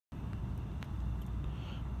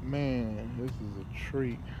Man, this is a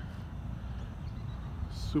treat.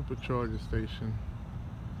 SuperCharger station,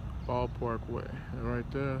 Ballpark Way. And right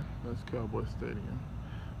there, that's Cowboys Stadium.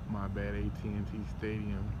 My bad, At&T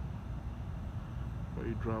Stadium. Where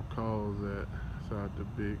you drop calls at inside the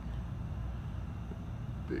big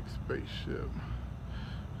spaceship.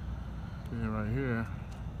 And right here,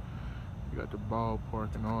 you got the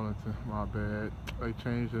ballpark in Arlington. My bad. They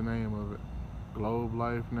changed the name of it. Globe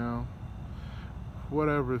Life now.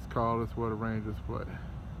 Whatever it's called, it's where the Rangers play.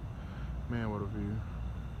 Man, what a view.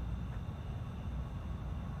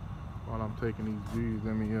 While I'm taking these views,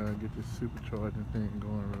 let me get this supercharging thing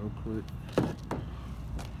going real quick.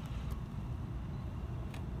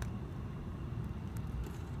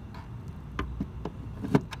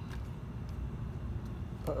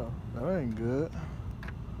 Uh-oh, that ain't good.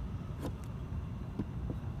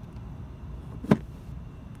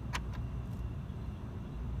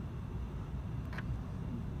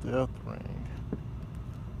 Death ring.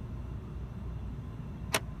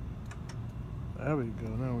 There we go,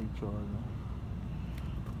 now we charging.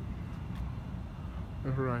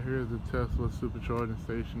 This right here is the Tesla supercharging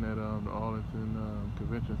station at the Arlington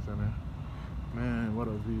Convention Center. Man, what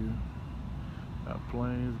a view. Got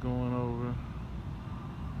planes going over.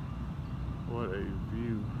 What a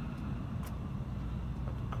view.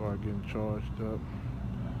 Got the car getting charged up.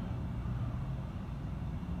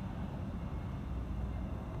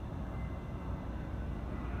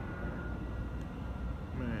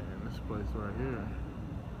 Man, this place right here.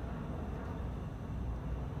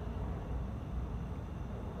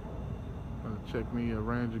 Gonna check me a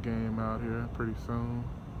Ranger game out here pretty soon.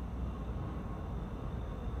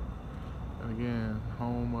 And again,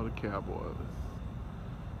 home of the Cowboys.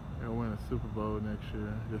 They'll win a Super Bowl next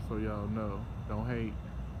year, just so y'all know. Don't hate.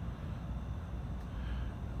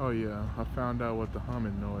 Oh yeah, I found out what the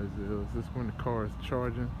humming noise is. This is when the car is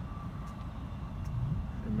charging.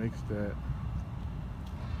 It makes that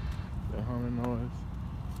humming noise.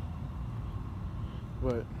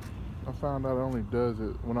 But I found out it only does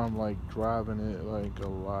it when I'm like driving it like a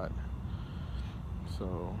lot.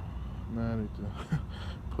 So, man, I need to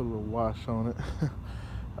put a little wash on it.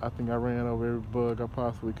 I think I ran over every bug I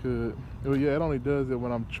possibly could. Well, yeah, it only does it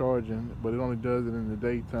when I'm charging, but it only does it in the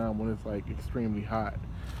daytime when it's like extremely hot.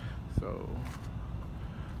 So,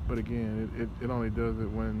 but again, it only does it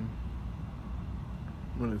when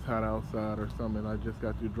it's hot outside or something. I just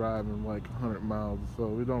got through driving like 100 miles or so.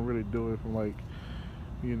 We don't really do it from like,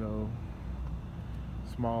 you know,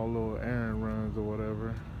 small little errand runs or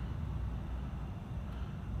whatever.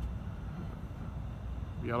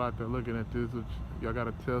 Y'all out there looking at this, y'all got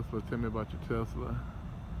a Tesla, tell me about your Tesla.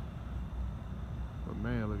 But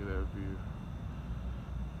man, look at that view.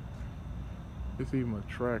 It's even a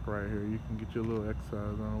track right here. You can get your little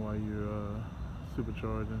exercise on while you're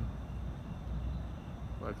supercharging.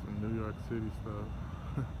 Like some New York City stuff.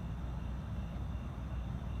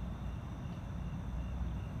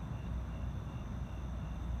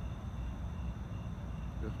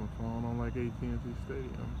 Guess my phone on like At&T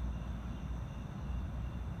Stadium.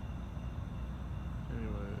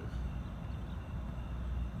 Anyways,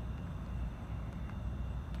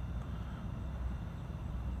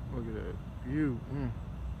 look at that view.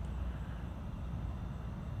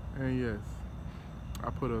 And yes, I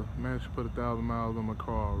managed to put 1,000 miles on my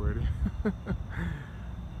car already.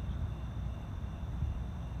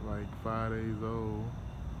 Like 5 days old.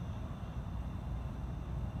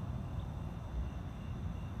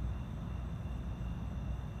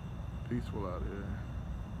 Peaceful out here.